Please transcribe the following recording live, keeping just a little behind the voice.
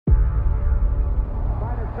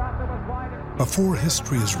Before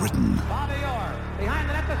history is written,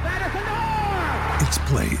 it's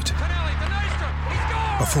played.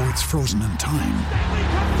 Before it's frozen in time,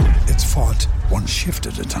 it's fought one shift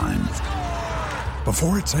at a time.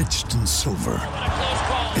 Before it's etched in silver,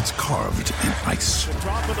 it's carved in ice.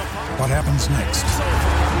 What happens next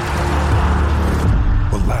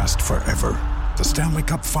will last forever. The Stanley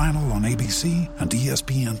Cup Final on ABC and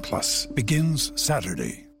ESPN Plus begins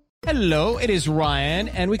Saturday. Hello, it is Ryan,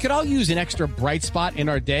 and we could all use an extra bright spot in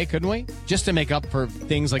our day, couldn't we? Just to make up for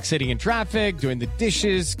things like sitting in traffic, doing the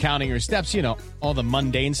dishes, counting your steps, you know, all the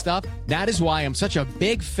mundane stuff. That is why I'm such a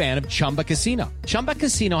big fan of Chumba Casino. Chumba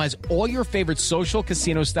Casino has all your favorite social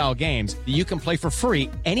casino-style games that you can play for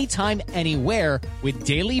free anytime, anywhere with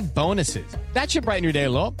daily bonuses. That should brighten your day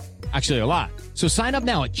a little. Actually, a lot. So sign up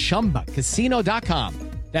now at ChumbaCasino.com.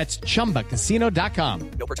 That's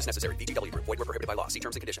ChumbaCasino.com. No purchase necessary. VGW Group. Void where prohibited by law. See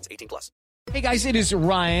terms and conditions. 18+. Hey guys, it is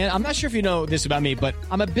Ryan. I'm not sure if you know this about me, but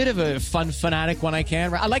I'm a bit of a fun fanatic when I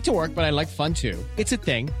can. I like to work, but I like fun too. It's a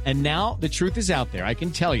thing. And now the truth is out there. I can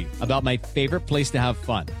tell you about my favorite place to have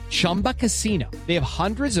fun. Chumba Casino. They have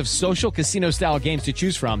hundreds of social casino style games to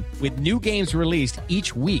choose from with new games released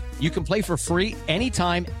each week. You can play for free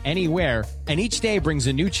anytime, anywhere. And each day brings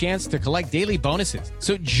a new chance to collect daily bonuses.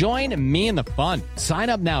 So join me in the fun. Sign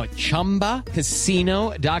up now at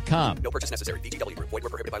ChumbaCasino.com. No purchase necessary. VGW Group. Void where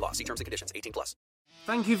prohibited by law. See terms and conditions. 18+.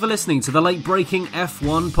 Thank you for listening to the Late Breaking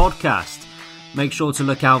F1 podcast. Make sure to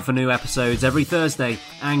look out for new episodes every Thursday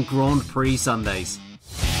and Grand Prix Sundays.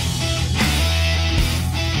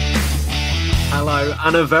 Hello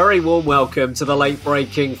and a very warm welcome to the Late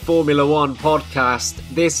Breaking Formula One podcast.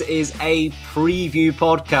 This is a preview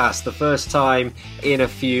podcast, the first time in a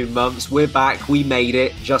few months. We're back, we made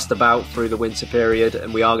it just about through the winter period,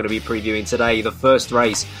 and we are going to be previewing today the first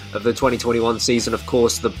race of the 2021 season, of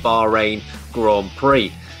course, the Bahrain Grand Prix.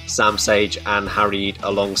 Sam Sage and Harry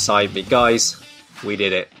alongside me. Guys, we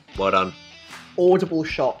did it. Well done. Audible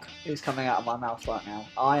shock is coming out of my mouth right now.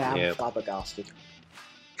 I am flabbergasted.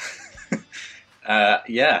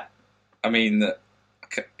 Yeah, I mean,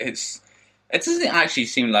 it doesn't actually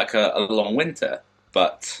seem like a long winter,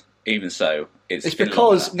 but even so, it's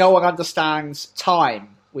because no one understands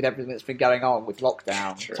time with everything that's been going on with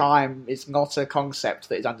lockdown. True. Time is not a concept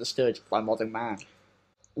that is understood by modern man.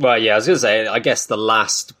 Well, yeah, I was going to say, I guess the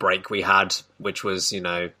last break we had, which was,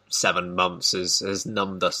 7 months, has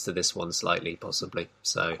numbed us to this one slightly, possibly.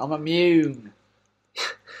 So I'm immune.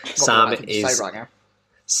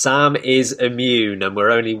 Sam is immune, and we're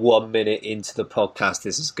only 1 minute into the podcast.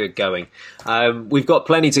 This is good going. We've got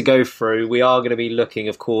plenty to go through. We are going to be looking,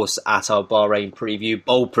 of course, at our Bahrain preview.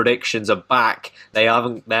 Bold predictions are back. They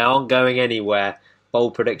aren't going anywhere.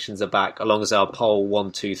 Bold predictions are back, along as our poll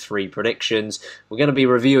 1, 2, 3 predictions. We're going to be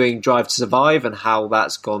reviewing Drive to Survive and how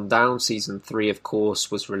that's gone down. Season 3, of course,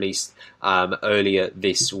 was released earlier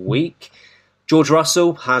this week. George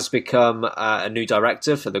Russell has become a new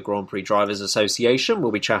director for the Grand Prix Drivers Association.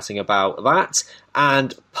 We'll be chatting about that.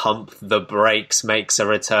 And Pump the Brakes makes a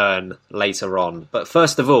return later on. But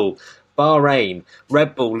first of all, Bahrain,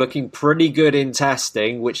 Red Bull looking pretty good in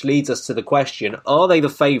testing, which leads us to the question, are they the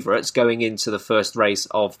favourites going into the first race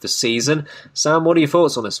of the season? Sam, what are your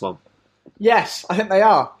thoughts on this one? Yes, I think they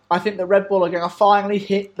are. I think the Red Bull are going to finally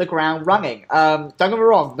hit the ground running. Don't get me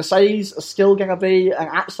wrong, Mercedes are still going to be an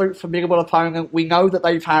absolute formidable opponent. We know that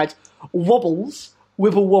they've had wobbles,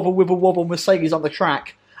 wibble, Mercedes on the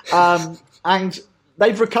track. And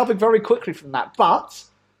they've recovered very quickly from that. But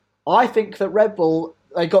I think that Red Bull,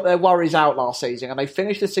 they got their worries out last season and they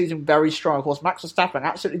finished the season very strong. Of course, Max Verstappen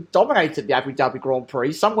absolutely dominated the Abu Dhabi Grand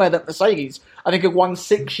Prix, somewhere that Mercedes, I think, have won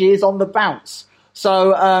 6 years on the bounce.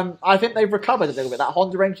 So I think they've recovered a little bit. That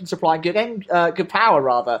Honda engine supply, good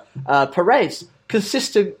power. Perez,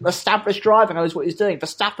 consistent, established driver, knows what he's doing.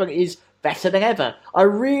 Verstappen is better than ever. I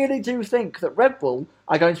really do think that Red Bull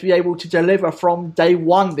are going to be able to deliver from day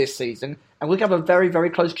one this season, and we're going to have a very, very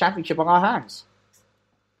close championship on our hands.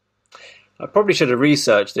 I probably should have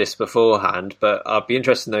researched this beforehand, but I'd be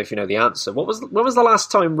interested to know if you know the answer. When was the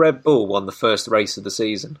last time Red Bull won the first race of the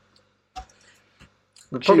season?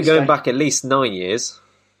 We're probably going back at least 9 years.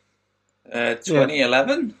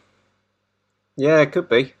 2011? Yeah, it could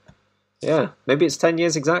be. Yeah, maybe it's 10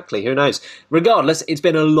 years exactly. Who knows? Regardless, it's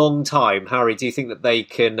been a long time. Harry, do you think that they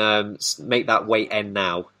can make that wait end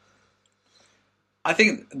now? I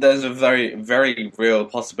think there's a very, very real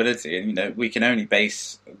possibility, and we can only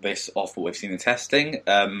base this off what we've seen in testing.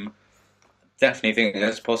 Definitely think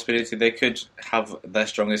there's a possibility they could have their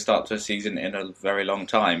strongest start to a season in a very long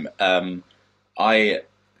time. I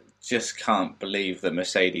just can't believe that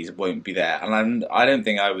Mercedes won't be there, and I don't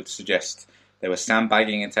think I would suggest they were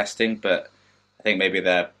sandbagging in testing, but I think maybe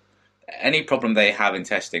any problem they have in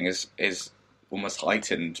testing is almost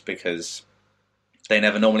heightened because they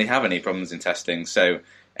never normally have any problems in testing. So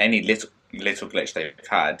any little glitch they've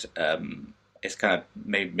had, it's kind of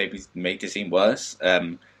maybe made it seem worse.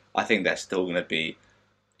 I think they're still going to be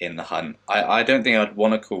in the hunt. I don't think I'd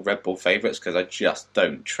want to call Red Bull favourites because I just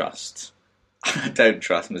don't trust. I don't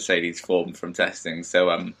trust Mercedes' form from testing. So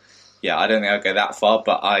I don't think I'd go that far.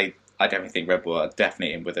 But I definitely think Red Bull are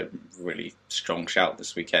definitely in with a really strong shout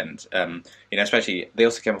this weekend. Especially they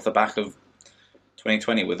also came off the back of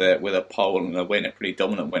 2020 with a pole and a win, a pretty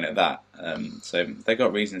dominant win at that. So they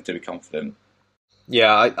got reasons to be confident.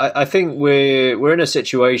 Yeah, I think we're in a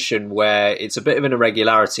situation where it's a bit of an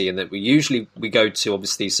irregularity in that we go to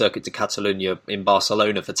obviously Circuit de Catalunya in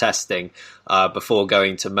Barcelona for testing before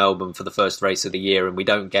going to Melbourne for the first race of the year, and we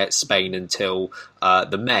don't get Spain until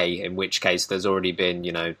the May, in which case there's already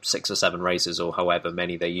been 6 or 7 races or however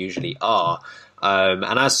many they usually are.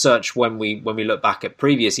 And as such, when we look back at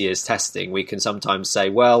previous years' testing, we can sometimes say,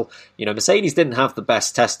 well, Mercedes didn't have the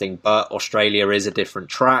best testing, but Australia is a different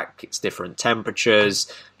track, it's different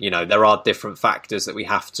temperatures, there are different factors that we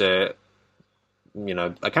have to,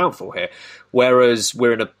 account for here. Whereas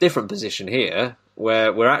we're in a different position here,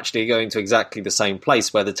 where we're actually going to exactly the same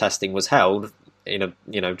place where the testing was held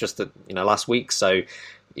last week. So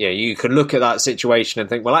yeah, you can look at that situation and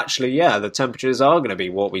think, well, actually, the temperatures are going to be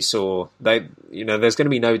what we saw. There's going to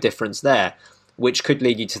be no difference there, which could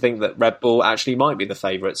lead you to think that Red Bull actually might be the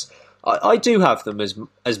favourites. I do have them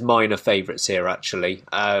as minor favourites here, actually.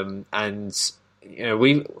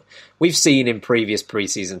 We've seen in previous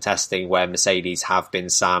preseason testing where Mercedes have been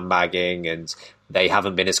sandbagging and they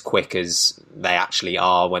haven't been as quick as they actually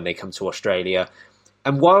are when they come to Australia.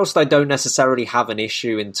 And whilst I don't necessarily have an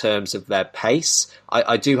issue in terms of their pace,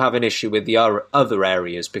 I do have an issue with the other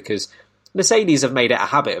areas because Mercedes have made it a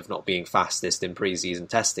habit of not being fastest in pre-season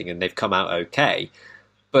testing and they've come out okay.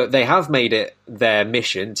 But they have made it their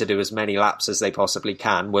mission to do as many laps as they possibly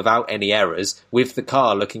can without any errors, with the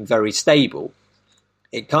car looking very stable.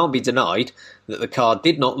 It can't be denied that the car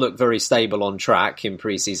did not look very stable on track in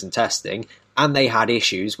pre-season testing, and they had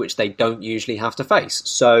issues which they don't usually have to face.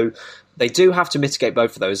 So they do have to mitigate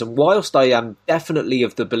both of those. And whilst I am definitely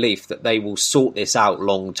of the belief that they will sort this out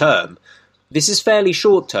long term, this is fairly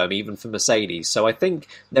short term even for Mercedes. So I think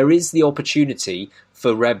there is the opportunity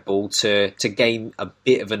for Red Bull to gain a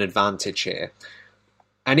bit of an advantage here.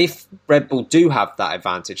 And if Red Bull do have that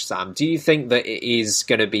advantage, Sam, do you think that it is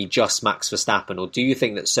going to be just Max Verstappen, or do you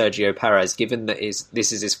think that Sergio Perez, given that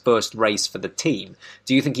this is his first race for the team,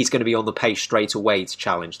 do you think he's going to be on the pace straight away to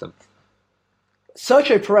challenge them?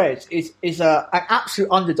 Sergio Perez is an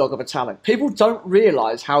absolute underdog of a talent. People don't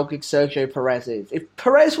realise how good Sergio Perez is. If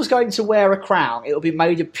Perez was going to wear a crown, it would be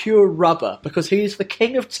made of pure rubber because he is the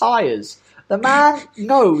king of tyres. The man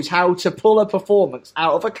knows how to pull a performance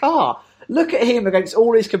out of a car. Look at him against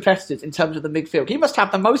all his competitors in terms of the midfield. He must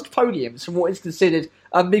have the most podiums from what is considered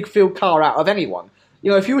a midfield car out of anyone.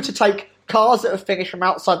 If you were to take cars that have finished from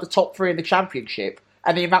outside the top 3 in the championship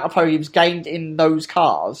and the amount of podiums gained in those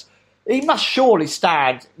cars, he must surely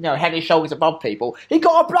stand, head and shoulders above people. He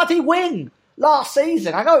got a bloody win last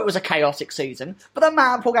season. I know it was a chaotic season, but the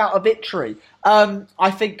man pulled out a victory.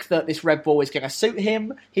 I think that this Red Bull is going to suit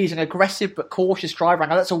him. He's an aggressive but cautious driver. I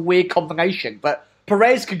know that's a weird combination, but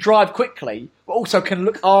Perez can drive quickly, but also can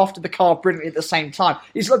look after the car brilliantly at the same time.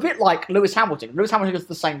 He's a bit like Lewis Hamilton. Lewis Hamilton does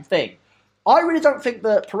the same thing. I really don't think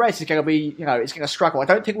that Perez is going to be, is going to struggle. I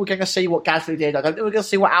don't think we're going to see what Gasly did. I don't think we're going to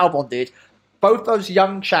see what Albon did. Both those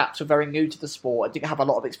young chaps are very new to the sport and didn't have a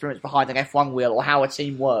lot of experience behind an F1 wheel or how a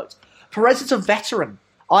team worked. Perez is a veteran.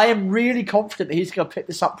 I am really confident that he's going to pick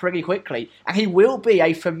this up pretty quickly, and he will be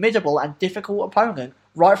a formidable and difficult opponent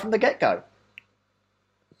right from the get-go.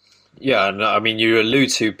 Yeah, and I mean, you allude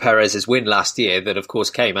to Perez's win last year that, of course,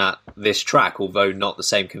 came at this track, although not the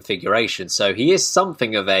same configuration. So he is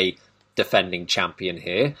something of a defending champion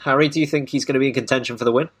here. Harry, do you think he's going to be in contention for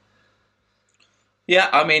the win? Yeah,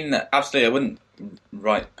 I mean, absolutely. I wouldn't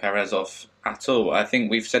write Perez off at all. I think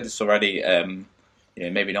we've said this already.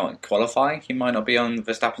 Maybe not in qualifying. He might not be on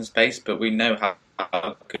Verstappen's pace, but we know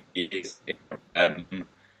how good he is.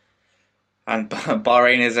 And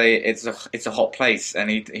Bahrain is a hot place, and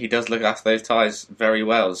he does look after those tyres very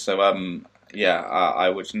well. So I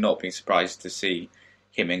would not be surprised to see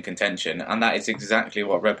him in contention, and that is exactly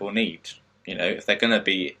what Red Bull need. If they're going to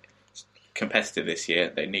be competitive this year,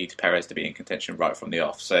 they need Perez to be in contention right from the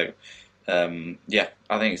off. So I think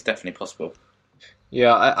it's definitely possible.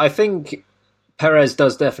 Yeah, I think Perez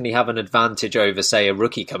does definitely have an advantage over, say, a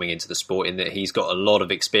rookie coming into the sport in that he's got a lot of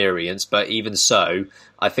experience, but even so,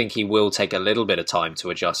 I think he will take a little bit of time to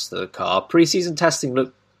adjust to the car. Pre-season testing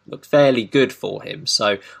looked fairly good for him,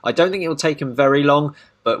 so I don't think it will take him very long,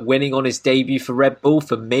 but winning on his debut for Red Bull,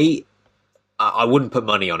 for me, I wouldn't put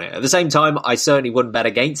money on it. At the same time, I certainly wouldn't bet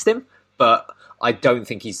against him, but I don't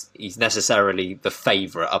think he's necessarily the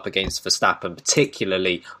favourite up against Verstappen,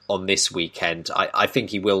 particularly on this weekend. I think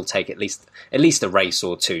he will take at least a race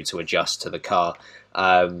or two to adjust to the car.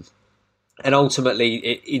 And ultimately,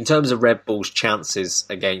 in terms of Red Bull's chances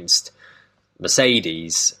against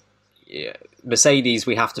Mercedes,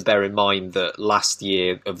 we have to bear in mind that last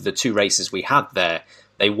year, of the two races we had there,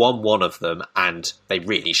 they won one of them and they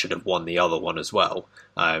really should have won the other one as well.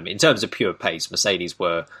 In terms of pure pace, Mercedes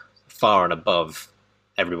were far and above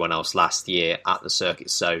everyone else last year at the circuit.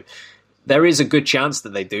 So there is a good chance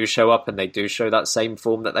that they do show up and they do show that same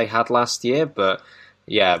form that they had last year. But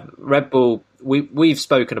yeah, Red Bull, we've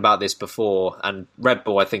spoken about this before, and Red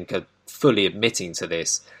Bull, I think, are fully admitting to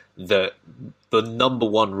this, that the number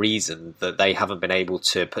one reason that they haven't been able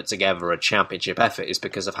to put together a championship effort is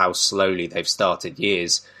because of how slowly they've started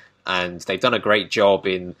years. And they've done a great job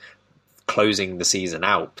in closing the season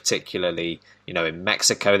out, particularly, in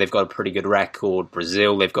Mexico, they've got a pretty good record.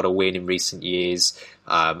 Brazil, they've got a win in recent years.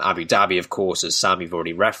 Abu Dhabi, of course, as Sam, you've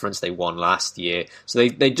already referenced, they won last year. So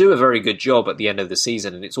they do a very good job at the end of the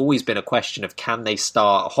season, and it's always been a question of, can they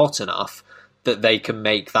start hot enough that they can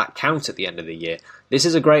make that count at the end of the year? This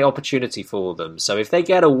is a great opportunity for them. So if they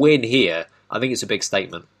get a win here, I think it's a big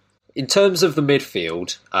statement. In terms of the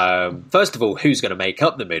midfield, first of all, who's going to make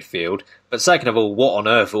up the midfield? But second of all, what on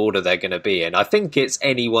earth order they're going to be in? I think it's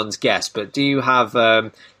anyone's guess. But do you have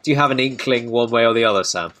an inkling one way or the other,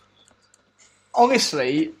 Sam?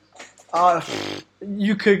 Honestly, I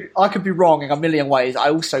could be wrong in a million ways. I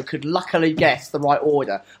also could luckily guess the right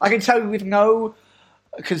order. I can tell you with no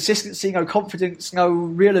consistency, no confidence, no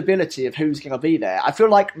real ability of who's going to be there. I feel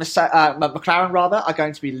like McLaren are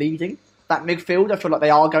going to be leading that midfield. I feel like they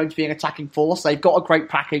are going to be an attacking force. They've got a great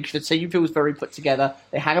package. The team feels very put together.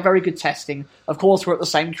 They had a very good testing. Of course, we're at the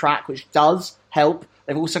same track, which does help.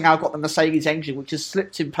 They've also now got the Mercedes engine, which has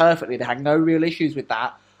slipped in perfectly. They had no real issues with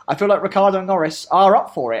that. I feel like Ricciardo and Norris are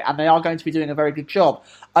up for it, and they are going to be doing a very good job.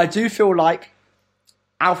 I do feel like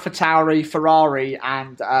AlphaTauri, Ferrari,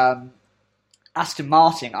 and Aston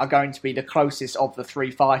Martin are going to be the closest of the three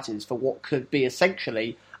fighters for what could be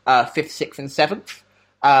essentially 5th, 6th, and 7th.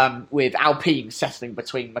 With Alpine settling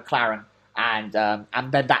between McLaren and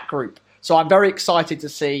then that group. So I'm very excited to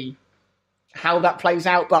see how that plays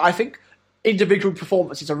out, but I think individual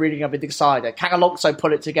performances are really going to be the decider. Can Alonso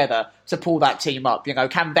pull it together to pull that team up? Can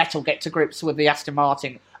Vettel get to grips with the Aston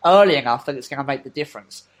Martin early enough that it's going to make the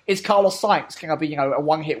difference? Is Carlos Sainz going to be a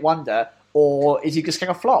one-hit wonder, or is he just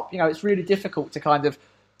going to flop? It's really difficult to kind of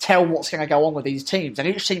tell what's going to go on with these teams, and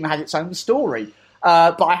each team has its own story.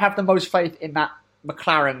 But I have the most faith in that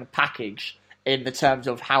McLaren package in the terms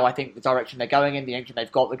of how I think the direction they're going in, the engine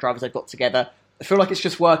they've got, the drivers they've got together. I feel like it's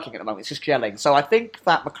just working at the moment. It's just gelling. So I think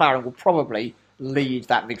that McLaren will probably lead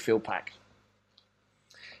that midfield pack.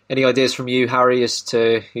 Any ideas from you, Harry, as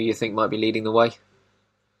to who you think might be leading the way?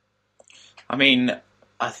 I mean,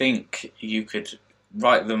 I think you could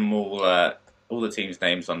write them all the teams'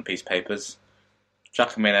 names on piece of papers,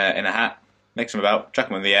 chuck them in a hat, mix them about, chuck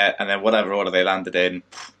them in the air, and then whatever order they landed in,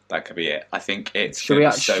 that could be it. I think it's... Should we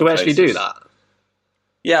actually do that?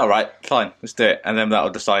 Yeah, all right, fine, let's do it, and then that'll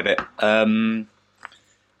decide it.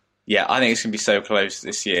 Yeah, I think it's going to be so close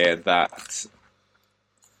this year that...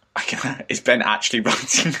 Is Ben actually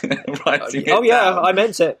writing it Oh, yeah, down? I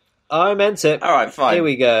meant it. All right, fine. Here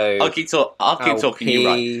we go. I'll keep talking, you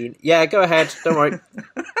right. Yeah, go ahead, don't worry.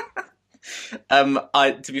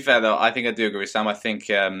 To be fair, though, I think I do agree with Sam. I think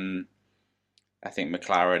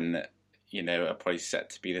McLaren... are probably set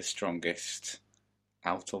to be the strongest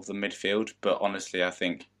out of the midfield. But honestly, I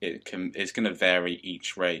think it's going to vary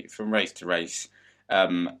each race, from race to race.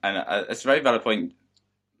 And it's a very valid point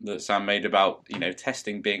that Sam made about,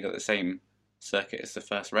 testing being at the same circuit as the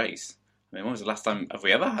first race. I mean, when was the last time have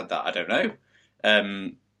we ever had that? I don't know.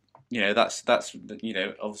 That's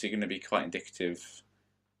obviously going to be quite indicative.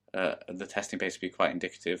 The testing pace will be quite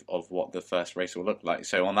indicative of what the first race will look like.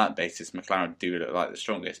 So on that basis, McLaren do look like the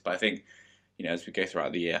strongest. But I think, as we go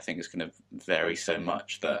throughout the year, I think it's going to vary so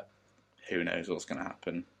much that who knows what's going to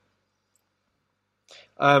happen.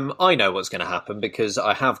 I know what's going to happen because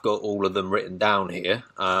I have got all of them written down here.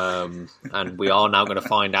 And we are now going to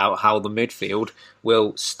find out how the midfield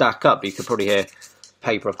will stack up. You could probably hear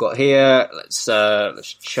paper I've got here. Let's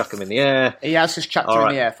chuck them in the air. He has just chucked him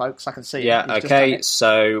in the air, folks. I can see. Yeah, okay.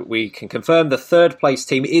 So we can confirm the third place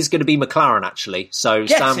team is going to be McLaren, actually. So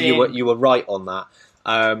Sam, you were right on that.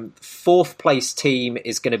 Fourth place team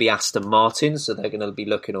is going to be Aston Martin, so they're going to be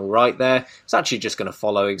looking all right there. It's actually just going to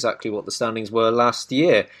follow exactly what the standings were last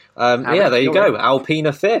year. There you go. Alpine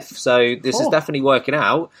are fifth, so this is definitely working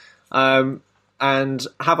out. And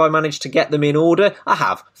have I managed to get them in order? I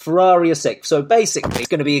have. Ferrari are sixth. So basically, it's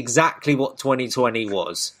going to be exactly what 2020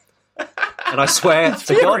 was. And I swear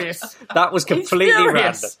to God, that was completely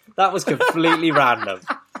random. That was completely random.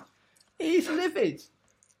 He's livid.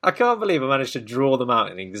 I can't believe I managed to draw them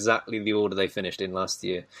out in exactly the order they finished in last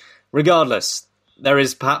year. Regardless, there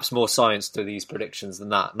is perhaps more science to these predictions than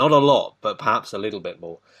that. Not a lot, but perhaps a little bit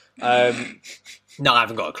more. No, I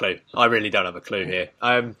haven't got a clue. I really don't have a clue here.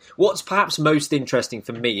 What's perhaps most interesting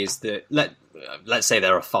for me is that let's say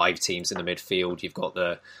there are 5 teams in the midfield. You've got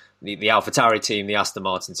the AlphaTauri team, the Aston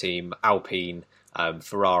Martin team, Alpine,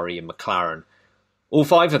 Ferrari, and McLaren. All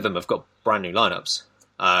 5 of them have got brand new lineups.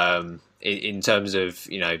 In terms of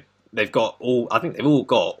they've got all. I think they've all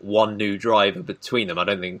got one new driver between them. I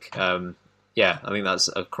don't think. I think that's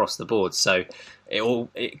across the board. So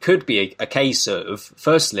it could be a case of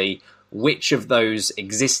firstly, which of those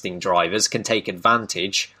existing drivers can take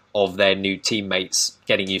advantage of their new teammates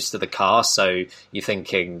getting used to the car. So you're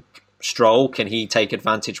thinking Stroll, can he take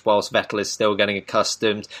advantage whilst Vettel is still getting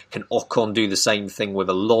accustomed? Can Ocon do the same thing with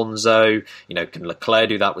Alonso? Can Leclerc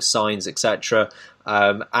do that with Sainz, etc.?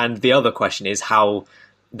 And the other question is how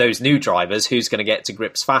those new drivers, who's going to get to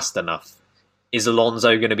grips fast enough? Is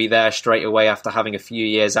Alonso going to be there straight away after having a few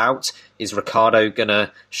years out? Is Ricciardo going to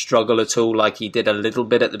struggle at all like he did a little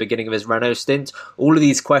bit at the beginning of his Renault stint? All of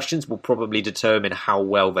these questions will probably determine how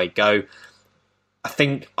well they go. I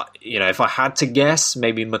think, if I had to guess,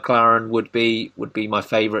 maybe McLaren would be my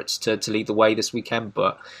favourites to lead the way this weekend,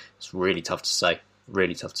 but it's really tough to say.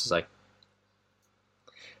 Really tough to say.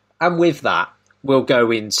 And with that, we'll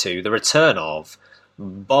go into the return of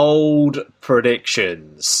bold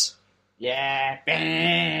predictions. Yeah,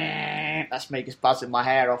 that's me just buzzing my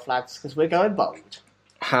hair off, lads, because we're going bold.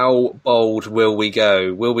 How bold will we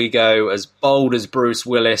go? Will we go as bold as Bruce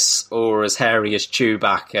Willis or as hairy as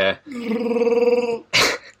Chewbacca?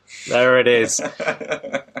 There it is.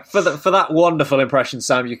 For that wonderful impression,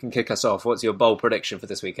 Sam, you can kick us off. What's your bold prediction for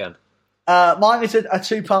this weekend? Mine is a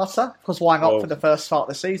two-parter, because why not for the first part of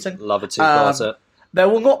the season? Love a two-parter. There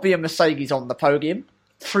will not be a Mercedes on the podium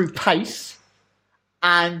through pace,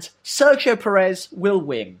 and Sergio Perez will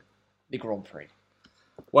win the Grand Prix.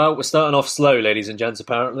 Well, we're starting off slow, ladies and gents,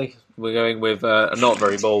 apparently. We're going with a not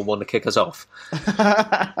very bold one to kick us off.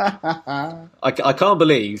 I can't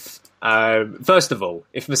believe, first of all,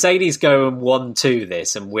 if Mercedes go and 1-2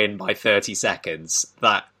 this and win by 30 seconds,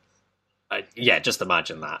 just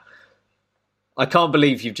imagine that. I can't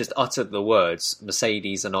believe you've just uttered the words,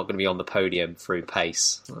 Mercedes are not going to be on the podium through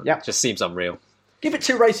pace. Yep. Just seems unreal. Give it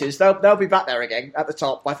 2 races, they'll be back there again at the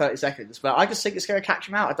top by 30 seconds, but I just think it's going to catch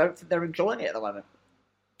them out. I don't think they're enjoying it at the moment.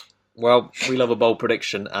 Well, we love a bold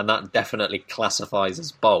prediction, and that definitely classifies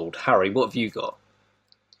as bold. Harry, what have you got?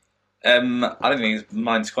 I don't think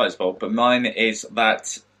mine's quite as bold, but mine is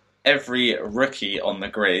that every rookie on the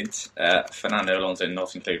grid, Fernando Alonso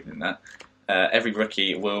not included in that, every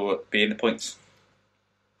rookie will be in the points.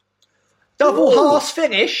 Double Haas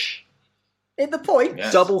finish in the points?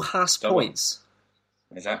 Yes. Double Haas points.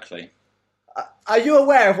 Exactly. Are you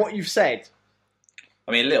aware of what you've said?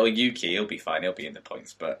 I mean, little Yuki, he'll be fine. He'll be in the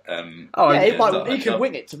points, but he could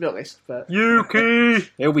wing it, to be honest. But Yuki,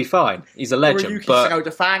 he'll be fine. He's a legend. Or a Yuki but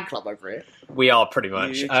Tsunoda fan club over here. We are pretty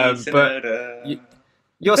much. But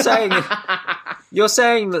you're saying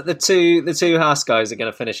that the two Haas guys are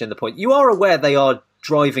going to finish in the point. You are aware they are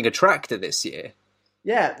driving a tractor this year.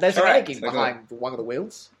 Yeah, there's Correct. an egg behind one of the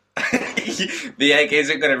wheels. The egg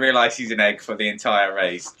isn't going to realise he's an egg for the entire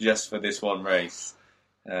race, just for this one race.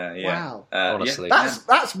 Wow. Honestly.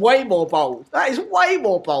 That's way more bold. That is way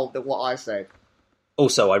more bold than what I said.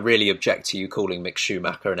 Also, I really object to you calling Mick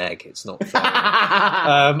Schumacher an egg. It's not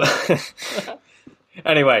fair.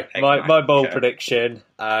 Anyway, my bold prediction.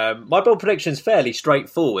 My bold prediction is fairly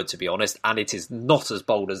straightforward, to be honest, and it is not as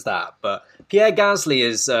bold as that. But Pierre Gasly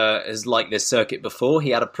has liked this circuit before.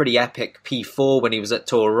 He had a pretty epic P4 when he was at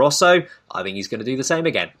Toro Rosso. I think he's going to do the same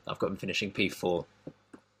again. I've got him finishing P4.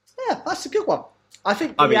 Yeah, that's a good one. I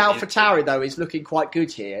think AlphaTauri, though, is looking quite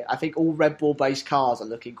good here. I think all Red Bull-based cars are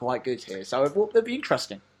looking quite good here, so it'll be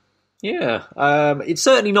interesting. Yeah, it's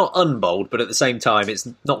certainly not unbold, but at the same time, it's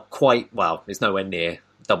not quite, well, it's nowhere near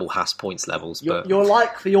double Haas points levels. But You're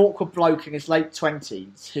like the awkward bloke in his late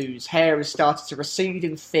 20s whose hair has started to recede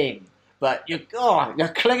and thin, but you're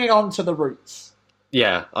clinging on to the roots.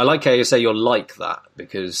 yeah, I like how you say you're like that,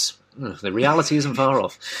 because the reality isn't far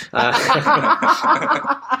off.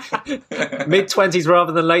 Mid-20s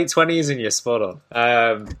rather than late 20s, and you're spot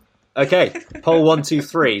on. Okay, poll 1, 2,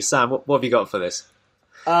 3. Sam, what have you got for this?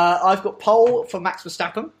 I've got pole for Max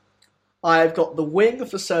Verstappen. I've got the win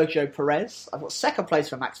for Sergio Perez. I've got second place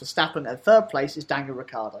for Max Verstappen, and third place is Daniel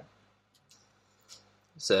Ricciardo.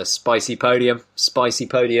 It's a spicy podium.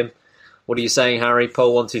 What are you saying, Harry?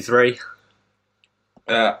 Poll 1, 2, 3.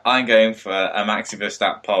 I'm going for a Maxi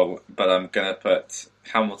Verstappen poll, but I'm going to put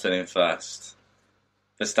Hamilton in first,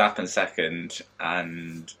 Verstappen second,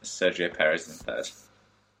 and Sergio Perez in third.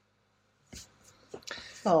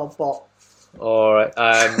 Oh, bot. All right.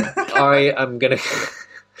 I'm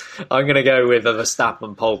gonna go with a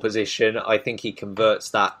Verstappen pole position. I think he converts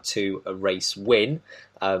that to a race win.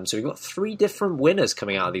 So we've got 3 different winners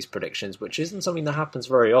coming out of these predictions, which isn't something that happens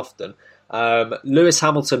very often. Lewis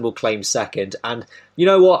Hamilton will claim second, and you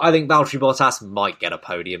know what? I think Valtteri Bottas might get a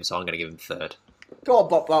podium, so I'm going to give him third. Go on,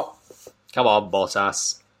 bot. Come on,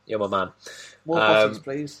 Bottas. You're my man. More questions,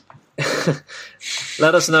 please.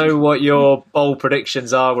 Let us know what your bold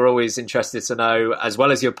predictions are. We're always interested to know, as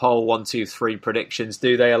well as your poll 1, 2, 3 predictions.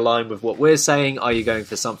 Do they align with what we're saying? Are you going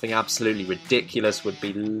for something absolutely ridiculous?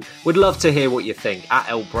 Would love to hear what you think. At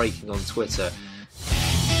 @LBreaking on Twitter.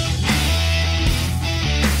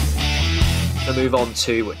 To move on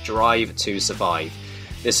to Drive to Survive.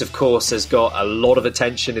 This, of course, has got a lot of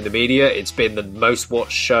attention in the media. It's been the most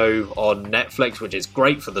watched show on Netflix, which is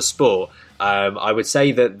great for the sport. I would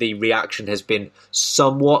say that the reaction has been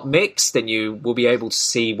somewhat mixed, and you will be able to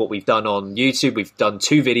see what we've done on YouTube. We've done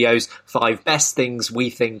 2 videos, 5 best things we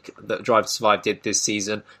think that Drive to Survive did this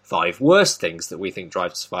season, 5 worst things that we think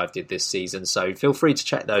Drive to Survive did this season, so feel free to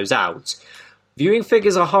check those out. Viewing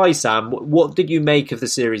figures are high, Sam. What did you make of the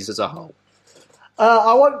series as a whole?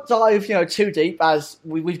 I won't dive, too deep, as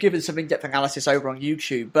we've given some in-depth analysis over on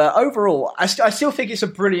YouTube. But overall, I still think it's a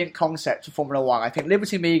brilliant concept for Formula One. I think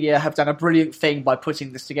Liberty Media have done a brilliant thing by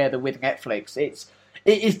putting this together with Netflix. It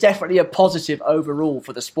is definitely a positive overall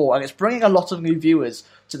for the sport, and it's bringing a lot of new viewers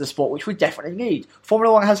to the sport, which we definitely need.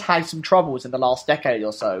 Formula One has had some troubles in the last decade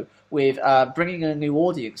or so with bringing in a new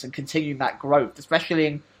audience and continuing that growth, especially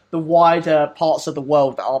in the wider parts of the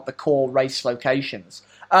world that aren't the core race locations.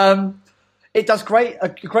 It does a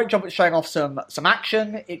great job at showing off some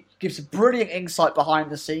action. It gives a brilliant insight behind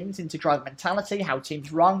the scenes into driver mentality, how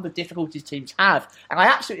teams run, the difficulties teams have, and I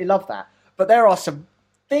absolutely love that. But there are some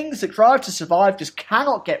things that Drive to Survive just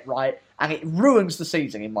cannot get right, and it ruins the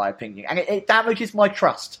season, in my opinion, and it damages my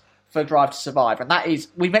trust for Drive to Survive. And that is,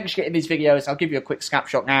 we mentioned it in these videos, I'll give you a quick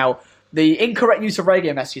snapshot now, the incorrect use of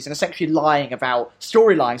radio messages and essentially lying about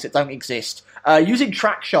storylines that don't exist, using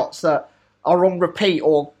track shots that are on repeat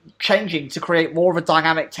or changing to create more of a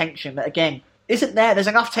dynamic tension that, again, isn't there. There's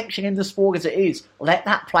enough tension in the sport as it is. Let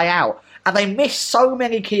that play out. And they miss so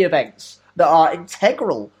many key events that are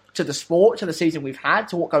integral to the sport, to the season we've had,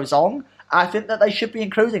 to what goes on. I think that they should be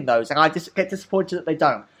including those, and I get disappointed that they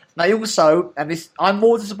don't. They also, I'm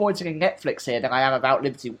more disappointed in Netflix here than I am about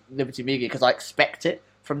Liberty Media, because I expect it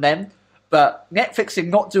from them. But Netflix did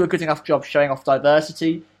not do a good enough job showing off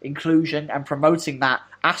diversity, inclusion, and promoting that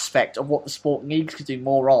aspect of what the sport needs to do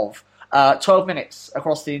more of. 12 minutes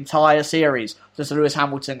across the entire series does Lewis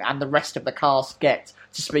Hamilton and the rest of the cast get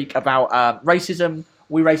to speak about racism,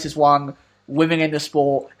 We Race as One, women in the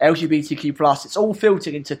sport, LGBTQ+. It's all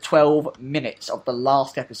filtered into 12 minutes of the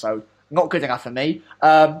last episode. Not good enough for me.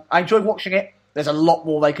 I enjoyed watching it. There's a lot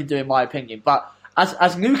more they could do, in my opinion. But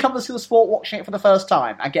as newcomers to the sport, watching it for the first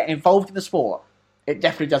time and getting involved in the sport, it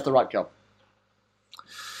definitely does the right job.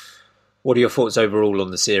 What are your thoughts overall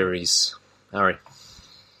on the series, Harry?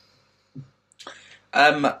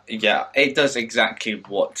 Yeah, it does exactly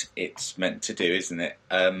what it's meant to do, isn't it?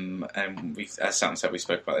 And as Sam said, we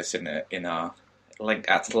spoke about this in our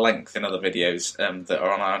at length in other videos that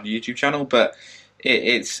are on our YouTube channel. But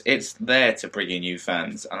it's there to bring in new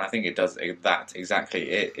fans, and I think it does that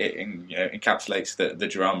exactly. It encapsulates the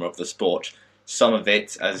drama of the sport. Some of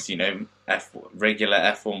it, as you know, regular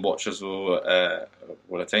F1 watchers will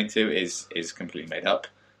attain to, is completely made up.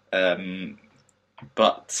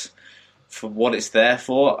 But for what it's there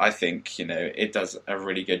for, I think it does a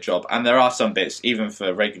really good job. And there are some bits, even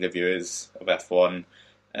for regular viewers of F1,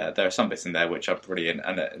 there are some bits in there which are brilliant,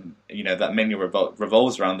 and that mainly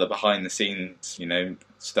revolves around the behind the scenes,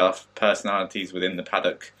 stuff, personalities within the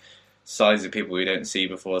paddock. sides of people we don't see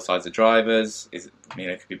before, sides of drivers. It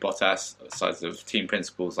could be Bottas, sides of team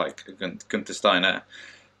principals like Gunther Steiner.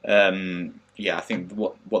 I think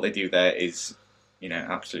what they do there is,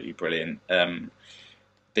 absolutely brilliant.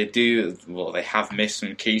 They have missed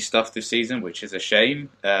some key stuff this season, which is a shame,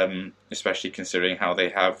 especially considering how they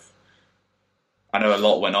have. I know a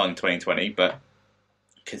lot went on in 2020, but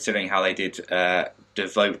considering how they did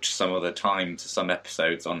devote some of the time to some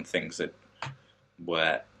episodes on things that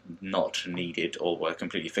were not needed or were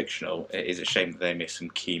completely fictional, it is a shame that they missed some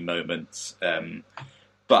key moments.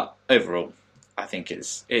 But overall, I think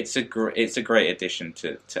it's a great addition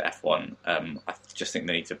to F1. I just think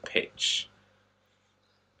they need to position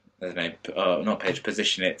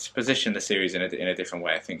the series in a different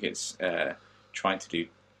way. I think it's trying to do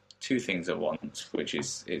two things at once, which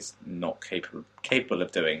is not capable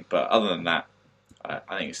of doing. But other than that,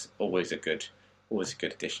 I think it's always a good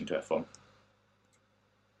addition to F1.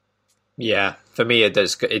 Yeah, for me, it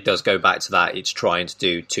does go back to that. It's trying to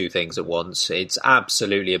do two things at once. It's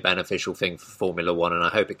absolutely a beneficial thing for Formula One, and I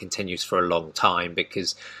hope it continues for a long time,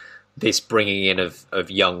 because this bringing in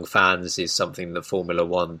of young fans is something that Formula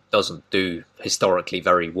One doesn't do historically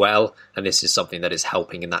very well, and this is something that is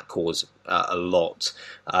helping in that cause a lot.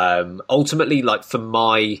 Ultimately, like for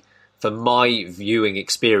my viewing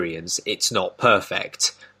experience, it's not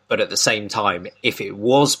perfect. But at the same time, if it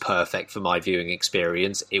was perfect for my viewing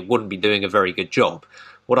experience, it wouldn't be doing a very good job.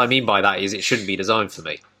 What I mean by that is it shouldn't be designed for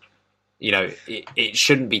me. It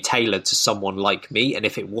shouldn't be tailored to someone like me. And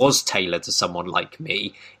if it was tailored to someone like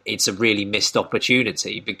me, it's a really missed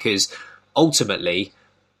opportunity, because ultimately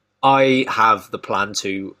I have the plan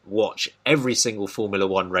to watch every single Formula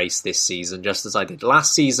One race this season, just as I did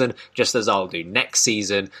last season, just as I'll do next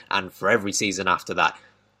season, and for every season after that.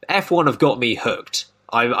 F1 have got me hooked.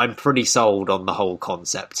 I'm pretty sold on the whole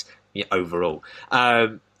concept overall.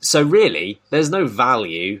 So really, there's no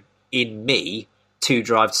value in me to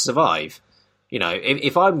Drive to Survive.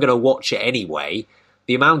 If I'm going to watch it anyway,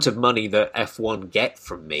 the amount of money that F1 get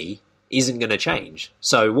from me isn't going to change.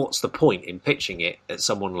 So what's the point in pitching it at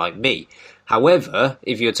someone like me? However,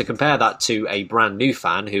 if you're to compare that to a brand new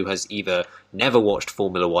fan who has either never watched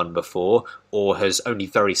Formula One before or has only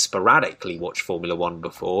very sporadically watched Formula One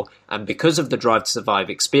before, and because of the Drive to Survive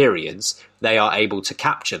experience, they are able to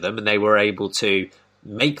capture them and they were able to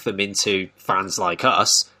make them into fans like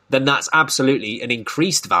us, then that's absolutely an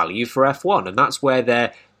increased value for F1, and that's where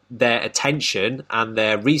their attention and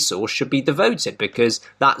their resource should be devoted, because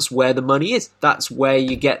that's where the money is. That's where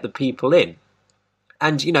you get the people in.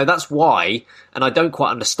 And, that's why, and I don't quite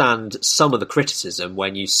understand some of the criticism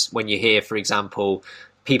when you hear, for example,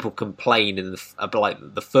 people complain in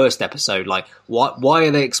the first episode, like, why are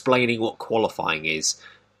they explaining what qualifying is?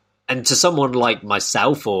 And to someone like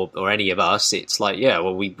myself or any of us, it's like, yeah,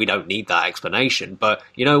 well, we don't need that explanation. But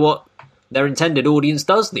you know what? Their intended audience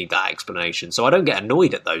does need that explanation. So I don't get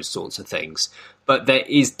annoyed at those sorts of things. But there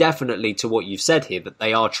is definitely, to what you've said here, that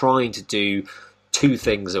they are trying to do two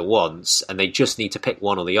things at once, and they just need to pick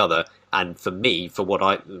one or the other. And for me, for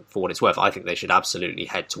what it's worth, I think they should absolutely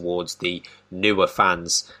head towards the newer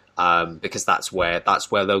fans, because that's where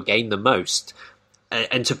they'll gain the most.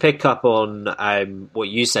 And to pick up on what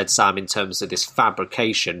you said, Sam, in terms of this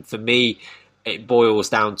fabrication, for me, it boils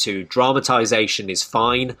down to dramatization is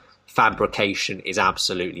fine, fabrication is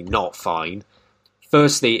absolutely not fine.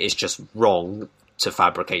 Firstly, it's just wrong to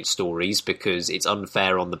fabricate stories because it's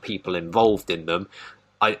unfair on the people involved in them.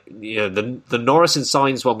 The Norris and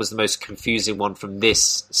Sainz one was the most confusing one from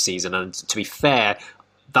this season, and to be fair,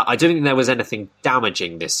 that I don't think there was anything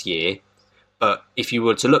damaging this year. But if you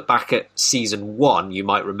were to look back at season 1, you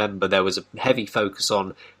might remember there was a heavy focus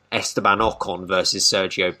on Esteban Ocon versus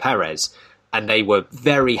Sergio Perez, and they were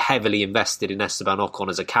very heavily invested in Esteban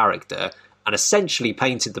Ocon as a character, and essentially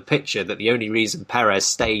painted the picture that the only reason Perez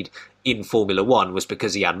stayed in Formula One was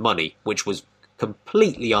because he had money, which was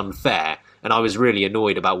completely unfair, and I was really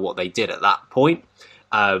annoyed about what they did at that point.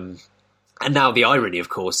 And now the irony, of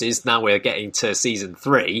course, is now we're getting to season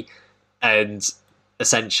 3, and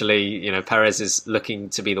essentially, Perez is looking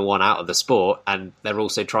to be the one out of the sport, and they're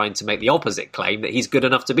also trying to make the opposite claim that he's good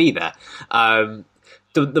enough to be there.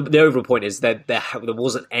 The overall point is that there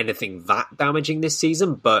wasn't anything that damaging this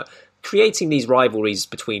season, but creating these rivalries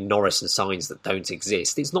between Norris and Sainz that don't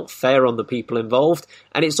exist, it's not fair on the people involved,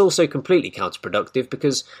 and it's also completely counterproductive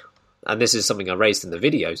because, and this is something I raised in the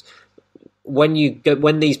videos, when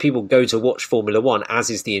these people go to watch Formula One, as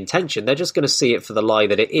is the intention, they're just going to see it for the lie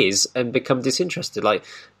that it is and become disinterested. Like,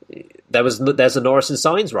 there's a Norris and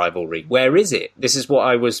Sainz rivalry. Where is it? This is what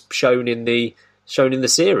I was shown in the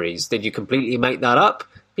series. Did you completely make that up?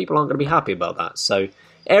 people aren't going to be happy about that. So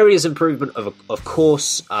areas of improvement, of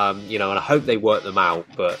course, and I hope they work them out.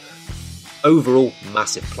 But overall,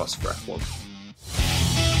 massive plus for F1.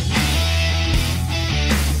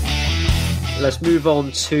 Let's move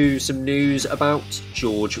on to some news about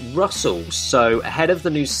George Russell. So, ahead of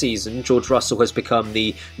the new season, George Russell has become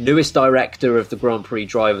the newest director of the Grand Prix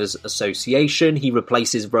Drivers Association. He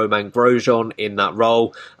replaces Romain Grosjean in that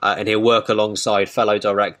role, and he'll work alongside fellow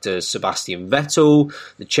directors Sebastian Vettel,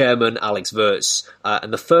 the chairman Alex Wurz,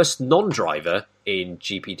 and the first non-driver in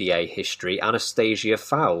GPDA history, Anastasia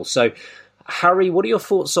Fowl. So, Harry, what are your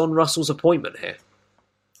thoughts on Russell's appointment here?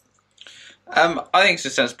 I think it's a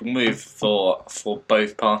sensible move for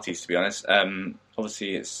both parties, to be honest.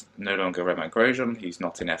 Obviously, it's no longer Romain Grosjean; he's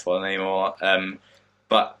not in F1 anymore.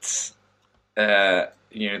 But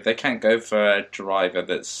they can't go for a driver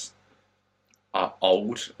that's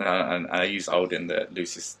old, and I use old in the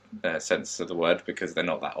loosest sense of the word because they're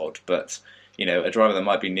not that old. But a driver that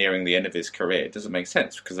might be nearing the end of his career, it doesn't make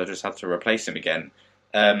sense because they'll just have to replace him again.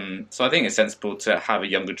 So I think it's sensible to have a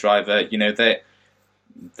younger driver.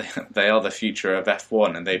 They are the future of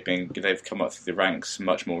F1, and they've come up through the ranks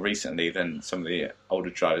much more recently than some of the older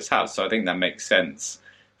drivers have. So I think that makes sense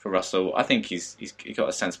for Russell. I think he's got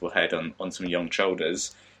a sensible head on some young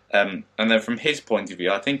shoulders. And then from his point of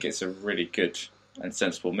view, I think it's a really good and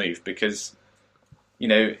sensible move because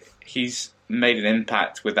he's made an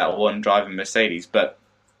impact with that one driving Mercedes, but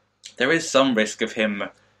there is some risk of him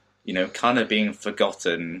kind of being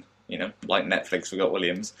forgotten, like Netflix forgot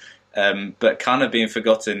Williams. But kind of being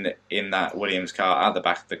forgotten in that Williams car at the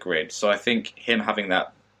back of the grid. So I think him having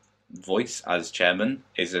that voice as chairman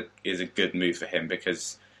is a good move for him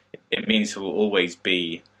because it means he will always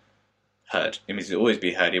be heard. It means he'll always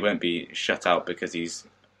be heard. He won't be shut out because he's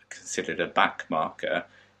considered a back marker.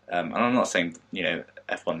 And I'm not saying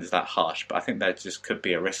F1 is that harsh, but I think there just could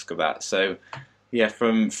be a risk of that. So yeah,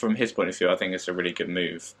 from his point of view, I think it's a really good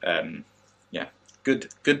move.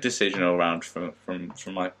 Good decision all round from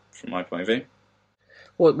my point of view.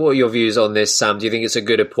 What are your views on this, Sam? Do you think it's a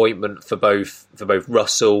good appointment for both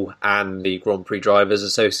Russell and the Grand Prix Drivers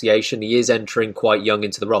Association? He is entering quite young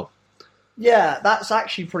into the role. Yeah, that's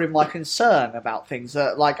actually probably my concern about things.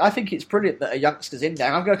 I think it's brilliant that a youngster's in there.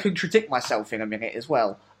 And I'm going to contradict myself in a minute as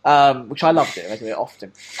well, which I love doing. I do it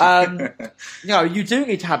often. You do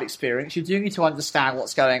need to have experience. You do need to understand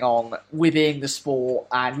what's going on within the sport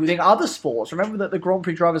and within other sports. Remember that the Grand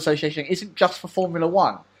Prix Drivers Association isn't just for Formula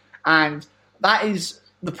One. And that is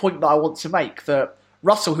the point that I want to make, that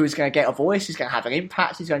Russell, who is going to get a voice, he's going to have an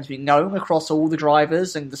impact, he's going to be known across all the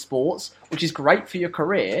drivers and the sports, which is great for your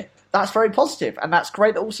career. That's very positive, and that's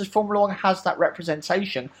great that also Formula One has that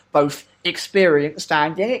representation, both experienced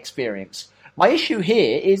and inexperienced. My issue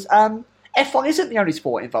here is F1 isn't the only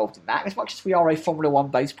sport involved in that. As much as we are a Formula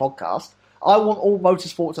One-based podcast, I want all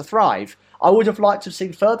motorsport to thrive. I would have liked to have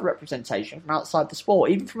seen further representation from outside the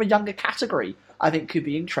sport, even from a younger category. I think could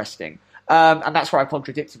be interesting. And that's where I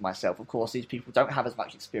contradicted myself. Of course, these people don't have as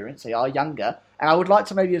much experience. They are younger. And I would like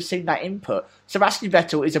to maybe have seen that input. Sebastian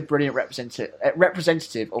Vettel is a brilliant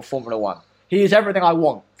representative of Formula One. He is everything I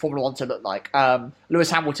want Formula One to look like. Lewis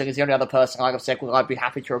Hamilton is the only other person I've said, well, I'd be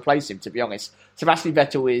happy to replace him, to be honest. Sebastian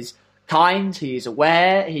Vettel is kind, he is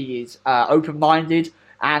aware, he is open-minded,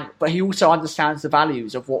 but he also understands the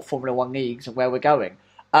values of what Formula One needs and where we're going.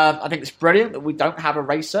 I think it's brilliant that we don't have a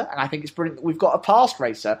racer, and I think it's brilliant that we've got a past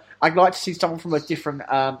racer. I'd like to see someone from a different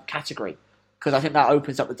category, because I think that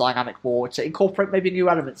opens up the dynamic more to incorporate maybe new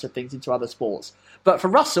elements of things into other sports. But for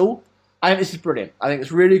Russell, I think this is brilliant. I think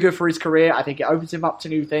it's really good for his career. I think it opens him up to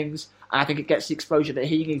new things, and I think it gets the exposure that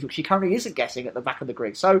he needs, which he currently isn't getting at the back of the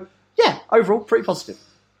grid. So, yeah, overall, pretty positive.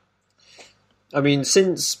 I mean,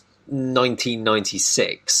 since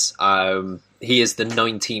 1996, he is the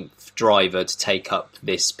 19th driver to take up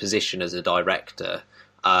this position as a director.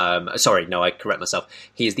 I correct myself.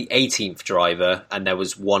 He is the 18th driver, and there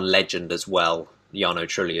was one legend as well, Jarno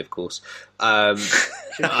Trulli, of course. I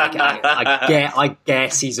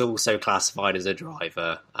guess he's also classified as a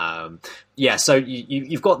driver. So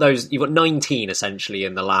you've got those. You've got 19 essentially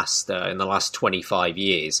in the last 25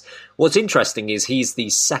 years. What's interesting is he's the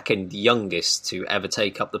second youngest to ever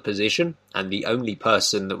take up the position, and the only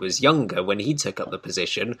person that was younger when he took up the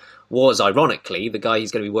position was, ironically, the guy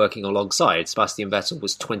he's going to be working alongside. Sebastian Vettel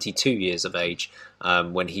was 22 years of age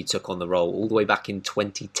when he took on the role, all the way back in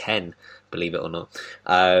 2010. Believe it or not.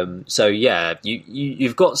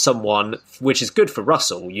 You've got someone, which is good for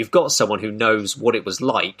Russell, you've got someone who knows what it was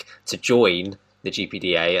like to join the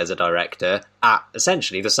GPDA as a director at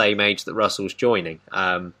essentially the same age that Russell's joining.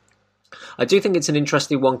 I do think it's an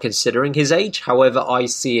interesting one considering his age. However, I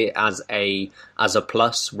see it as a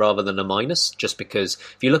plus rather than a minus, just because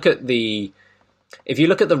if you look at the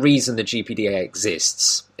reason the GPDA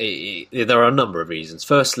exists, there are a number of reasons.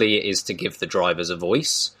 Firstly, it is to give the drivers a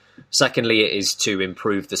voice. Secondly, it is to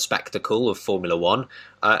improve the spectacle of Formula One.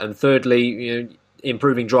 And thirdly,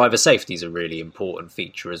 improving driver safety is a really important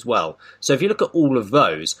feature as well. So if you look at all of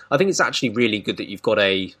those, I think it's actually really good that you've got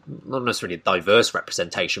not necessarily a diverse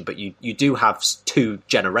representation, but you do have two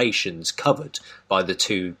generations covered by the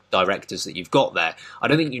two directors that you've got there. I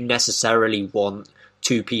don't think you necessarily want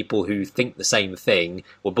two people who think the same thing,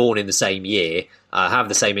 were born in the same year, have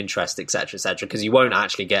the same interest, etc., because you won't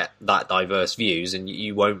actually get that diverse views, and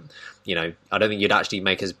you won't, I don't think you'd actually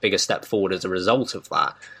make as big a step forward as a result of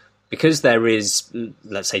that. Because there is,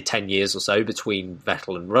 let's say, 10 years or so between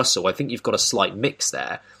Vettel and Russell, I think you've got a slight mix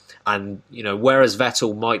there. And, whereas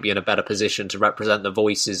Vettel might be in a better position to represent the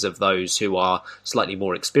voices of those who are slightly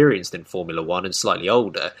more experienced in Formula One and slightly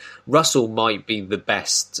older, Russell might be the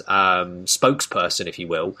best spokesperson, if you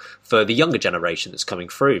will, for the younger generation that's coming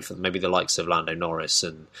through, for maybe the likes of Lando Norris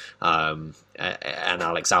and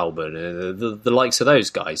Alex Albon, the likes of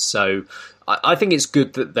those guys. So I think it's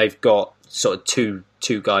good that they've got sort of two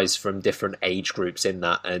guys from different age groups in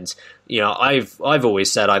that. And I've always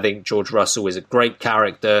said I think George Russell is a great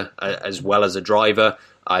character as well as a driver.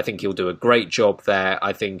 I think he'll do a great job there.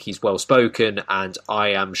 I think he's well spoken, and I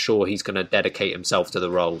am sure he's going to dedicate himself to the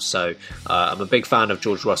role. So I'm a big fan of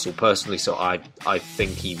George Russell personally, so I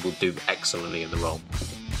think he will do excellently in the role.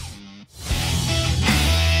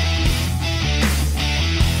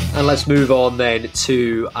 And let's move on then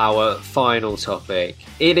to our final topic.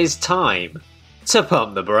 It is time to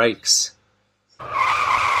pump the brakes.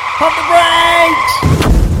 Pump the brakes!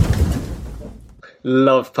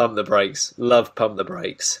 Love pump the brakes. Love pump the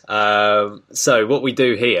brakes. So what we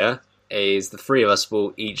do here is the three of us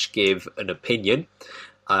will each give an opinion.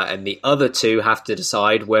 And the other two have to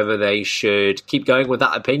decide whether they should keep going with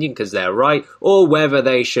that opinion because they're right, or whether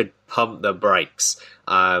they should pump the brakes.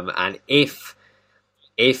 And if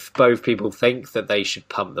both people think that they should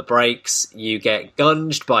pump the brakes, you get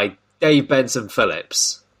gunged by Dave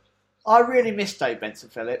Benson-Phillips. I really miss Dave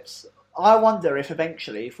Benson-Phillips. I wonder if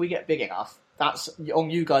eventually, if we get big enough, that's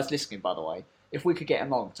on you guys listening, by the way, if we could get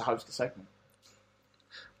him on to host a segment.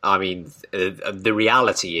 I mean, the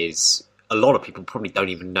reality is a lot of people probably don't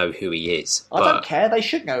even know who he is. I don't care. They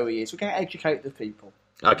should know who he is. We're going to educate the people.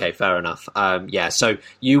 Okay, fair enough. So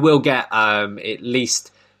you will get at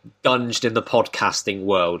least gunged in the podcasting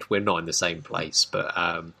world. We're not in the same place, but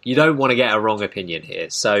you don't want to get a wrong opinion here.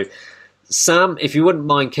 So, Sam, if you wouldn't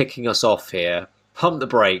mind kicking us off here, pump the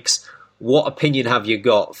brakes. What opinion have you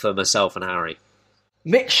got for myself and Harry?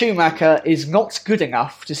 Mick Schumacher is not good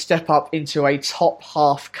enough to step up into a top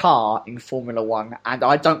half car in Formula One, and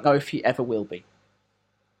I don't know if he ever will be.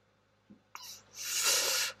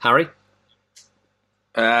 Harry?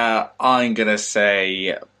 I'm gonna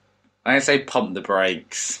say pump the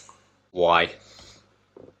brakes. Why?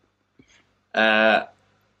 I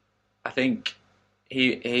think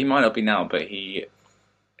he might not be now, but he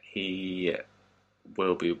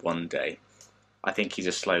will be one day. I think he's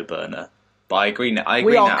a slow burner. But I agree now. I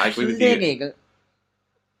agree with you.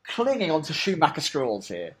 Clinging onto Schumacher straws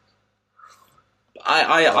here. But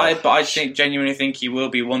I genuinely think he will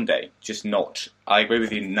be one day. Just not. I agree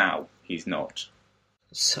with you now. He's not.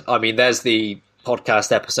 I mean, there's the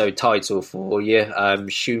podcast episode title for you,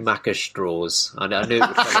 Schumacher straws. I knew it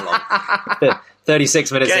would come along.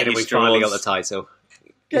 36 minutes in and we finally got the title.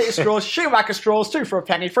 Get your straws. Schumacher straws, 2 for a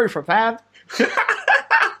penny, 3 for a pound.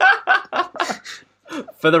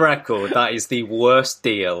 For the record, that is the worst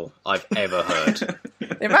deal I've ever heard.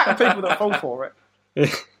 The amount of people that fall for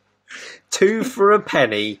it. 2 for a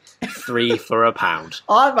penny, 3 for a pound.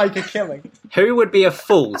 I make a killing. Who would be a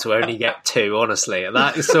fool to only get 2, honestly?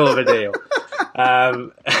 That is sort of a deal.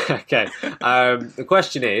 Okay. The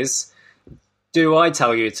question is, do I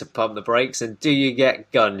tell you to pump the brakes and do you get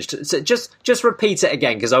gunged? So just repeat it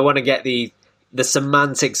again because I want to get the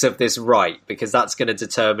semantics of this right, because that's going to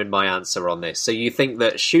determine my answer on this. So you think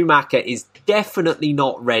that Schumacher is definitely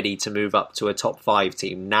not ready to move up to a top 5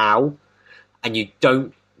 team now, and you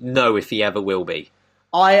don't know if he ever will be?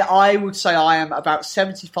 I would say I am about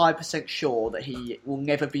 75% sure that he will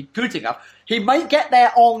never be good enough. He may get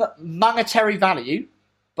there on monetary value,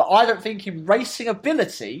 but I don't think in racing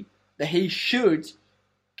ability that he should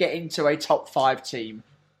get into a top 5 team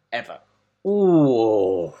ever.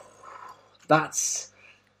 Ooh. That's...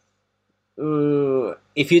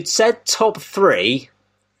 if you'd said top 3,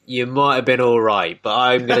 you might have been all right. But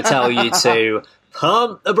I'm going to tell you to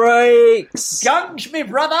Pump the brakes! Gunge me,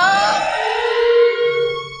 brother!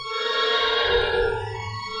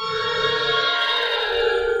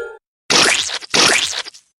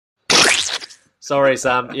 Sorry,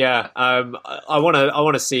 Sam. Yeah, I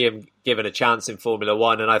want to see him given a chance in Formula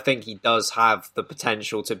One, and I think he does have the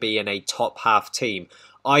potential to be in a top half team.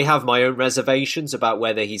 I have my own reservations about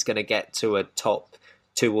whether he's going to get to a top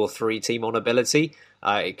 2 or 3 team on ability.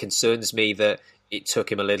 It concerns me that it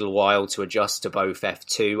took him a little while to adjust to both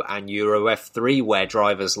F2 and Euro F3, where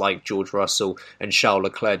drivers like George Russell and Charles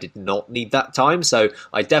Leclerc did not need that time. So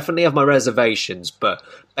I definitely have my reservations, but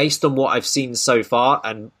based on what I've seen so far,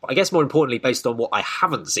 and I guess more importantly, based on what I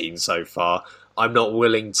haven't seen so far, I'm not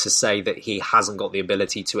willing to say that he hasn't got the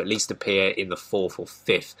ability to at least appear in the 4th or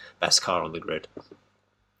 5th best car on the grid.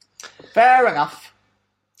 Fair enough.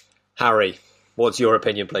 Harry, what's your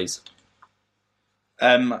opinion, please?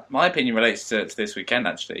 My opinion relates to this weekend,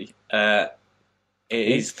 actually. It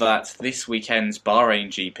is that this weekend's Bahrain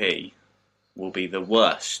GP will be the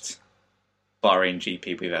worst Bahrain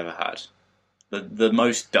GP we've ever had. The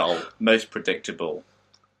most dull, most predictable,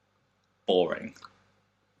 boring.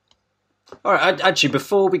 All right, actually,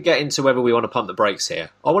 before we get into whether we want to pump the brakes here,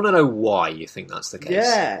 I want to know why you think that's the case.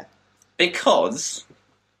 Yeah. Because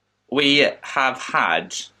we have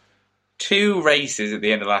had 2 races at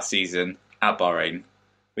the end of last season at Bahrain.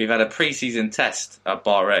 We've had a pre-season test at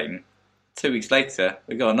Bahrain. 2 weeks later,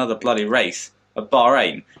 we got another bloody race at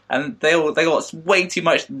Bahrain, and they got way too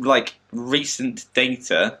much recent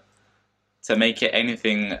data to make it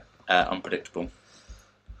anything unpredictable.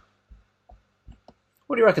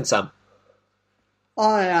 What do you reckon, Sam?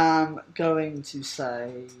 I am going to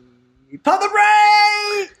say pump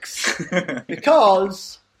the brakes!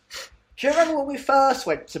 Because, do you remember when we first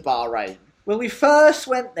went to Bahrain? When we first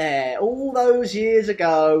went there, all those years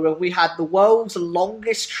ago, when we had the world's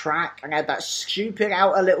longest track and had that stupid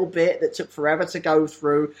outer little bit that took forever to go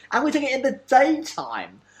through, and we did it in the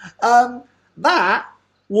daytime. That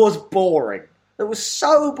was boring. It was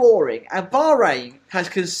so boring. And Bahrain has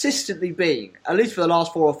consistently been, at least for the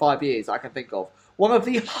last 4 or 5 years I can think of, one of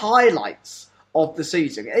the highlights of the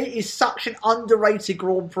season. It is such an underrated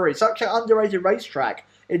Grand Prix, such an underrated racetrack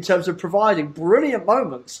in terms of providing brilliant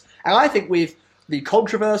moments. And I think with the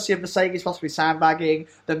controversy of Mercedes possibly sandbagging,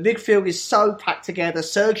 the midfield is so packed together,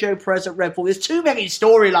 Sergio Perez at Red Bull, there's too many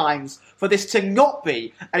storylines for this to not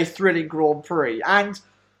be a thrilling Grand Prix. And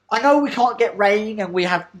I know we can't get rain and we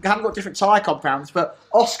haven't got different tyre compounds, but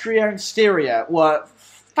Austria and Styria were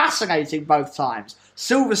fascinating both times.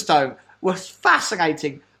 Silverstone was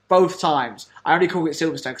fascinating both times. I only call it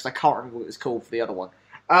Silverstone because I can't remember what it was called for the other one.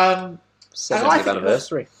 70th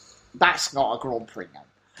anniversary. That's not a Grand Prix name.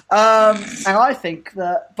 And I think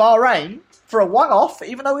that Bahrain, for a one-off,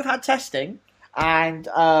 even though we've had testing, and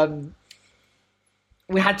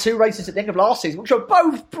we had 2 races at the end of last season, which were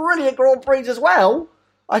both brilliant Grand Prix as well,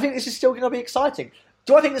 I think this is still going to be exciting.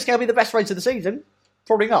 Do I think this is going to be the best race of the season?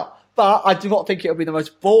 Probably not. But I do not think it'll be the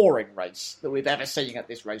most boring race that we've ever seen at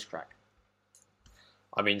this racetrack.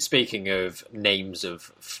 I mean, speaking of names of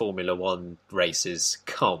Formula One races,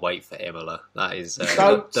 can't wait for Imola. That is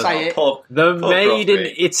Don't say it. The Made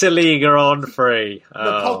in Italy Grand Prix. The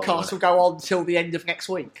podcast will go on till the end of next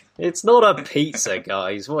week. It's not a pizza,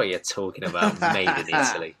 guys. What are you talking about? Made in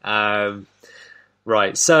Italy.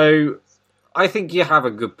 Right, so I think you have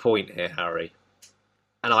a good point here, Harry.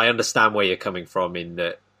 And I understand where you're coming from in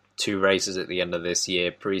that 2 races at the end of this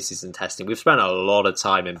year, pre-season testing. We've spent a lot of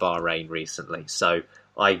time in Bahrain recently, so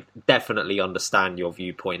I definitely understand your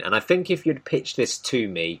viewpoint. And I think if you'd pitched this to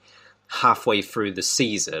me halfway through the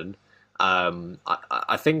season,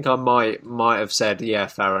 I think I might have said, yeah,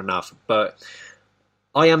 fair enough. But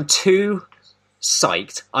I am too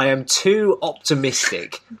psyched, I am too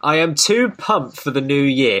optimistic, I am too pumped for the new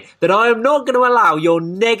year that I am not going to allow your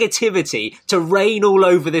negativity to reign all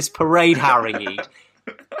over this parade, Harry Eade.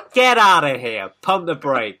 Get out of here. Pump the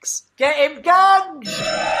brakes. Get him guns!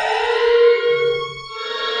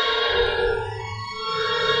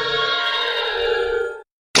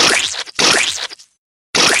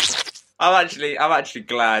 I'm actually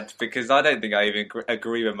glad because I don't think I even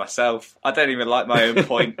agree with myself. I don't even like my own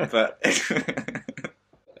point, but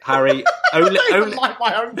Harry, I don't even like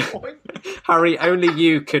my own point. Harry, only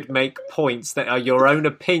you could make points that are your own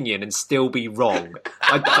opinion and still be wrong.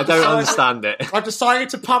 I don't understand it. I've decided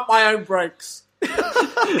to pump my own brakes.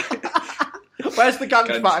 Where's the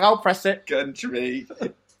gun button? I'll press it. Country.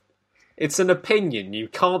 It's an opinion. You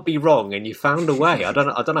can't be wrong, and you found a way. I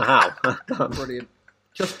don't know how. Brilliant.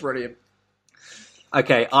 Just brilliant.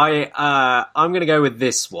 Okay, I'm going to go with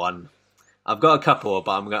this one. I've got a couple,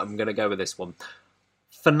 but I'm going to go with this one.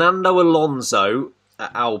 Fernando Alonso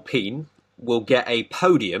at Alpine will get a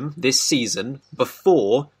podium this season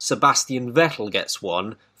before Sebastian Vettel gets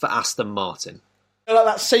one for Aston Martin. Like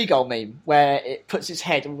that seagull meme where it puts its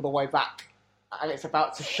head all the way back and it's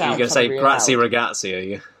about to shout. You're going to say grazie ragazzi, are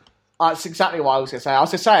you? That's exactly what I was going to say. I was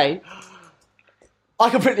going to say, I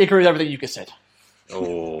completely agree with everything you just said.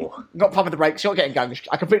 Oh. Not pumping the brakes, you're not getting going.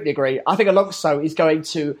 I completely agree. I think Alonso is going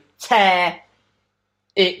to tear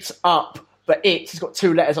it up, but it's got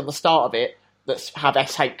two letters on the start of it that have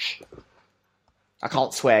SH. I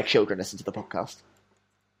can't swear, children listen to the podcast.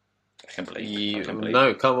 I can't believe.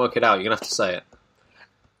 No, can't work it out. You're going to have to say it.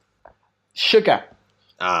 Sugar.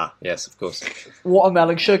 Ah, yes, of course.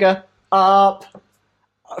 Watermelon sugar up.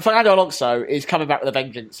 Fernando Alonso is coming back with a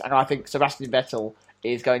vengeance, and I think Sebastian Vettel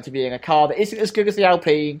is going to be in a car that isn't as good as the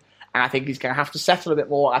Alpine, and I think he's going to have to settle a bit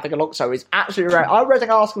more. I think Alonso is absolutely right. I read an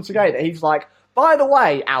article today that he's like, by the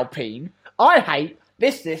way, Alpine, I hate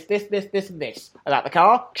this, and this about the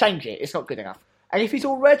car. Change it. It's not good enough. And if he's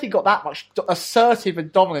already got that much assertive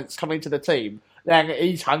and dominance coming to the team, then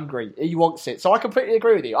he's hungry. He wants it. So I completely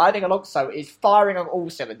agree with you. I think Alonso is firing on all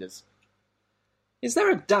cylinders. Is there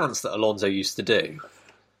a dance that Alonso used to do?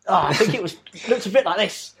 Oh, I think it looks a bit like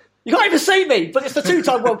this. You can't even see me, but it's the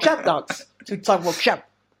two-time world champ dance. Two-time world champ.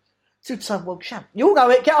 Two-time world champ. You all know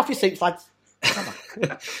it. Get off your seats, lads. Come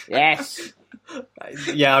on. Yes.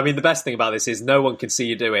 Yeah, I mean, the best thing about this is no one can see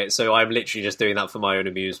you do it, so I'm literally just doing that for my own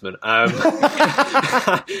amusement.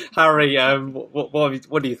 Harry,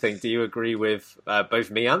 what do you think? Do you agree with both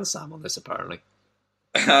me and Sam on this, apparently?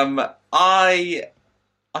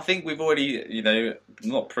 I think we've already,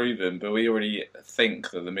 not proven, but we already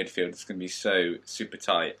think that the midfield is going to be so super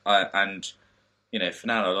tight. And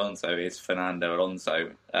Fernando Alonso is Fernando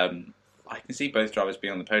Alonso. I can see both drivers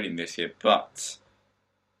being on the podium this year, but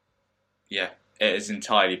yeah, it is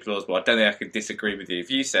entirely plausible. I don't think I could disagree with you. If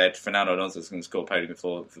you said Fernando Alonso is going to score a podium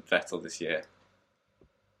for Vettel this year,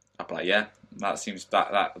 I'd be like, yeah, that seems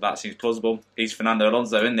plausible. He's Fernando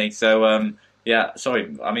Alonso, isn't he? So yeah,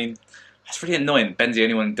 sorry. I mean, that's really annoying. Ben's the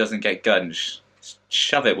only one who doesn't get guns.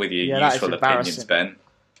 Shove it with your useful opinions, Ben.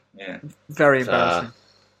 Yeah, very embarrassing.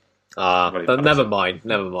 But never mind.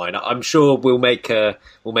 I'm sure we'll make a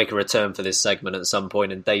return for this segment at some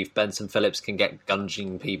point, and Dave Benson Phillips can get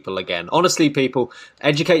gunging people again. Honestly, people,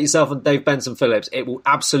 educate yourself on Dave Benson Phillips. It will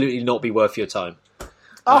absolutely not be worth your time.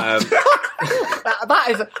 That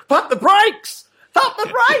is pump the brakes. Pump the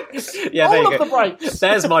brakes. Yeah, all of the brakes.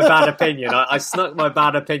 There's my bad opinion. I snuck my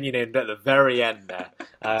bad opinion in at the very end there.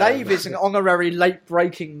 Dave is an honorary late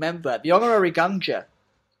breaking member, the honorary gunger.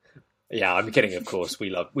 Yeah, I'm kidding. Of course, we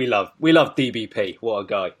love DBP. What a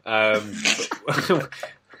guy!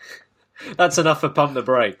 That's enough for pump the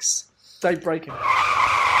brakes. Dave breaking.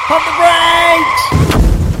 Pump the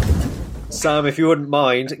brakes. Sam, if you wouldn't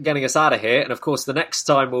mind getting us out of here, and of course, the next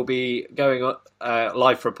time we'll be going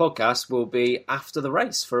live for a podcast will be after the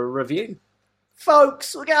race for a review.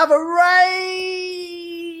 Folks, we're gonna have a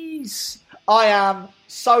race. I am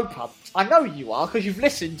so pumped. I know you are, because you've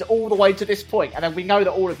listened all the way to this point, and then we know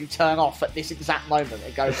that all of you turn off at this exact moment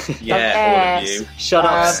and go, yeah, all of you. Shut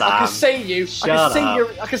up, Sam. I can see you.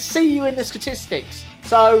 I can see you in the statistics.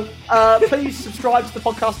 So please subscribe to the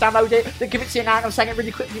podcast, download it, then give it to your nan. I'm saying it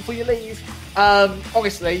really quickly before you leave.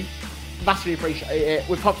 Honestly, massively appreciate it.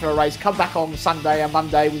 We're pumped for a race. Come back on Sunday and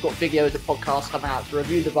Monday. We've got videos and podcasts coming out to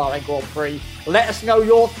review the Bahrain Grand Prix. Let us know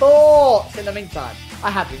your thoughts. In the meantime,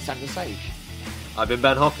 I have been Samuel Sage. I've been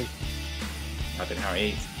Ben Hocking. I've been Harry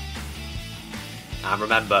Eads. And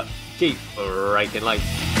remember, keep raking late.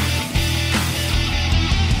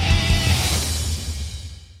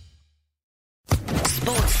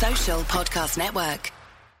 Sports Social Podcast Network.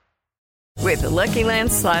 With the Lucky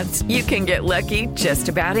Land Slots, you can get lucky just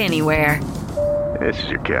about anywhere. This is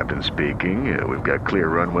your captain speaking. We've got clear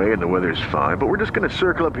runway and the weather's fine, but we're just going to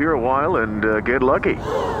circle up here a while and get lucky.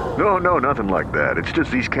 No, nothing like that. It's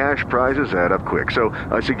just these cash prizes add up quick. So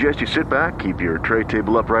I suggest you sit back, keep your tray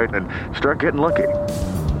table upright, and start getting lucky.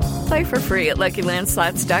 Play for free at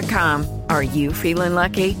LuckyLandSlots.com. Are you feeling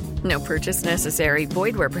lucky? No purchase necessary.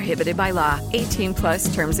 Void where prohibited by law.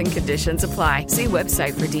 18+ terms and conditions apply. See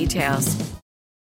website for details.